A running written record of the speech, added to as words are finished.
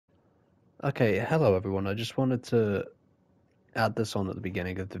Okay, hello everyone. I just wanted to add this on at the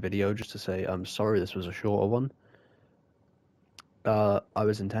beginning of the video just to say I'm sorry this was a shorter one. I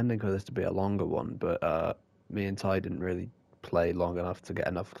was intending for this to be a longer one, but me and Ty didn't really play long enough to get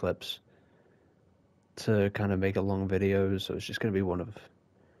enough clips to kind of make a long video, so it's just going to be one of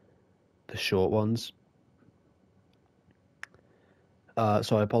the short ones.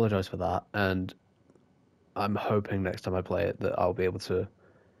 So I apologize for that, and I'm hoping next time I play it that I'll be able to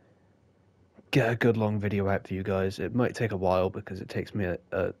get a good long video out for you guys. It might take a while because it takes me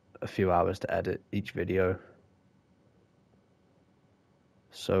a few hours to edit each video.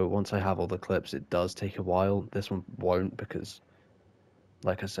 So once I have all the clips, it does take a while. This one won't because,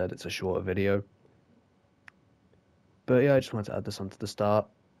 like I said, it's a shorter video. But yeah, I just wanted to add this on to the start,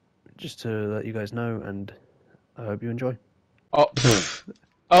 just to let you guys know, and I hope you enjoy. Oh,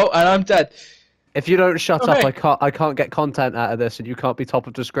 oh, and I'm dead. If you don't shut Okay. up, I can't get content out of this, and you can't be top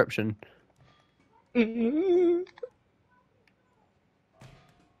of description. I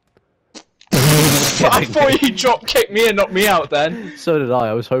thought you drop kicked me and knocked me out then. So did I.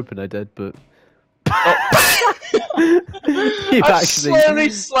 I was hoping I did, but Oh. you've I actually. slowly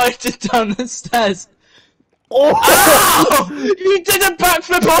slided down the stairs. Oh! Ow! You did a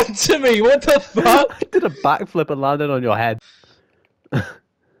backflip onto me. What the fuck? I did a backflip and landed on your head.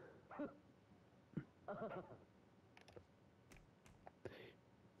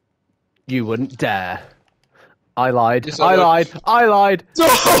 You wouldn't dare. I lied. Yes, I lied. I lied.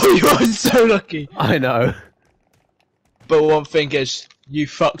 Oh, you are so lucky. I know. But one thing is, you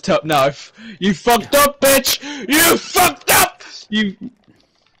fucked up now. You fucked up, bitch. You fucked up.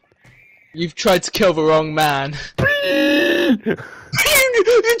 You've tried to kill the wrong man. You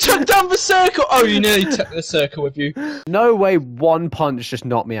took down the circle! Oh, you nearly took the circle with you. No way one punch just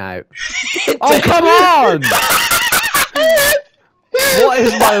knocked me out. Oh, come on! What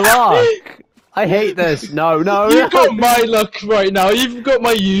is my luck? I hate this. No. You've got my luck right now. You've got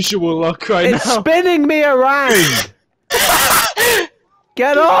my usual luck right It's now. spinning me around!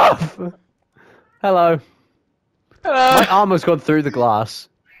 Get off! Hello. My armor's gone through the glass.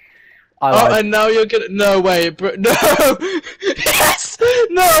 I lied. And now you're gonna. No way, bro. No! Yes!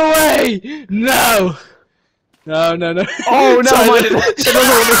 No way! No! No. Oh, never mind. It doesn't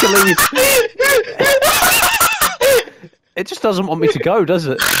want me to leave. It just doesn't want me to go, does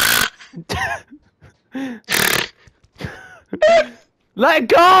it? Let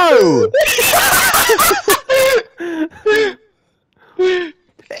go!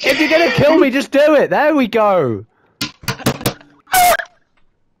 If you're gonna kill me, just do it. There we go.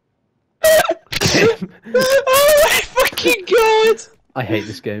 Oh my fucking god! I hate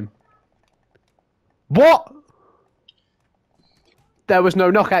this game. What? There was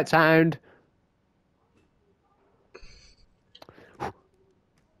no knockout sound.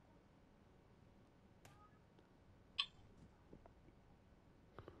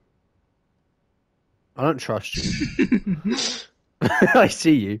 I don't trust you. I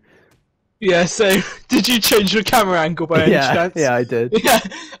see you. Yeah, so, did you change your camera angle by any chance? Yeah, I did. Yeah,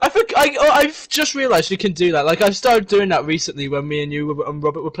 I think I've just realised you can do that. Like, I've started doing that recently when me and you and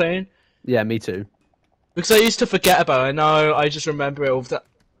Robert were playing. Yeah, me too. Because I used to forget about it, now I just remember it all the...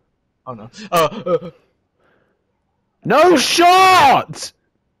 Oh no. No shot!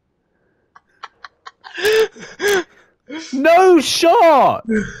 No shot!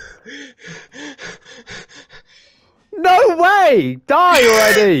 No way! Die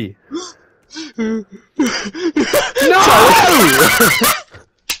already! No!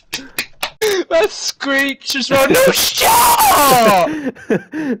 That screech just wrong. No shot!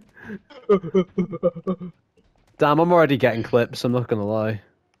 Damn, I'm already getting clips, I'm not gonna lie.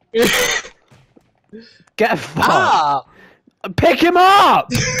 Get fucked! Ah! Pick him up!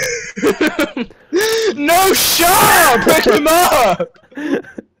 No shot! Pick him up!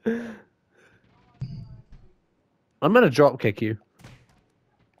 I'm gonna drop kick you.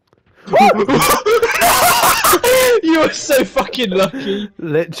 You are so fucking lucky.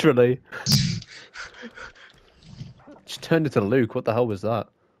 Literally. Just turned into Luke, what the hell was that?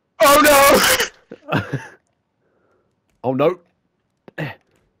 Oh no! Oh no!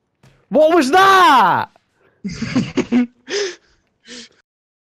 What was that?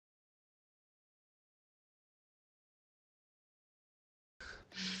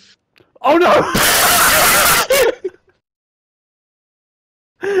 Oh no!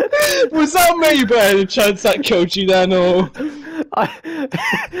 Was that me by any chance that killed you then, or...?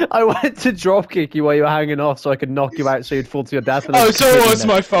 I went to drop kick you while you were hanging off so I could knock you out so you'd fall to your death. And Oh, so it was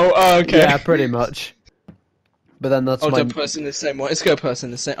my fault. Oh, okay. Yeah, pretty much. But then that's Oh, my... don't put us in the same one. Let's go put us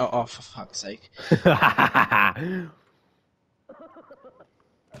in the same... Oh, for fuck's sake.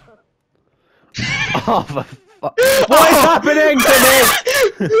 Oh, for fuck. What is happening to me?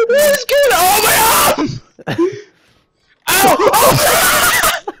 What's going on? Oh, my arm! Ow! Oh!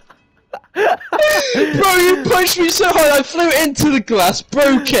 Bro, you punched me so hard I flew into the glass,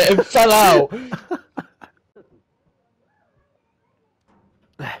 broke it, and fell out.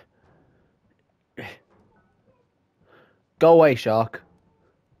 Go away, shark.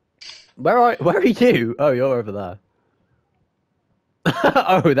 Where are you? Oh, you're over there.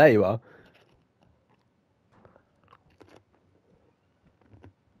 Oh, there you are.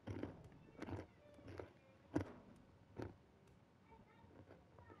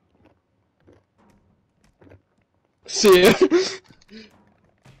 See ya.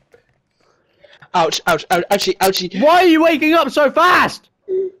 Ouch, ouch, ouch, ouchie, ouchie. Why are you waking up so fast?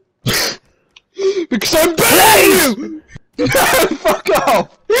 Because I'm better than you! No, fuck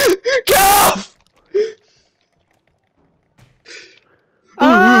off! Get off!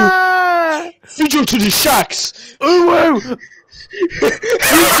 Ah! Feed you to the shacks! Uwu! You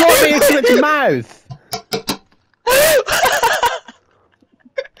got me into its mouth!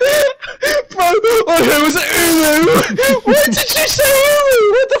 Bro, all I heard was Ulu! Why did you say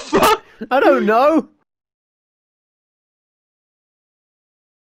Ulu? What the fuck? I don't know.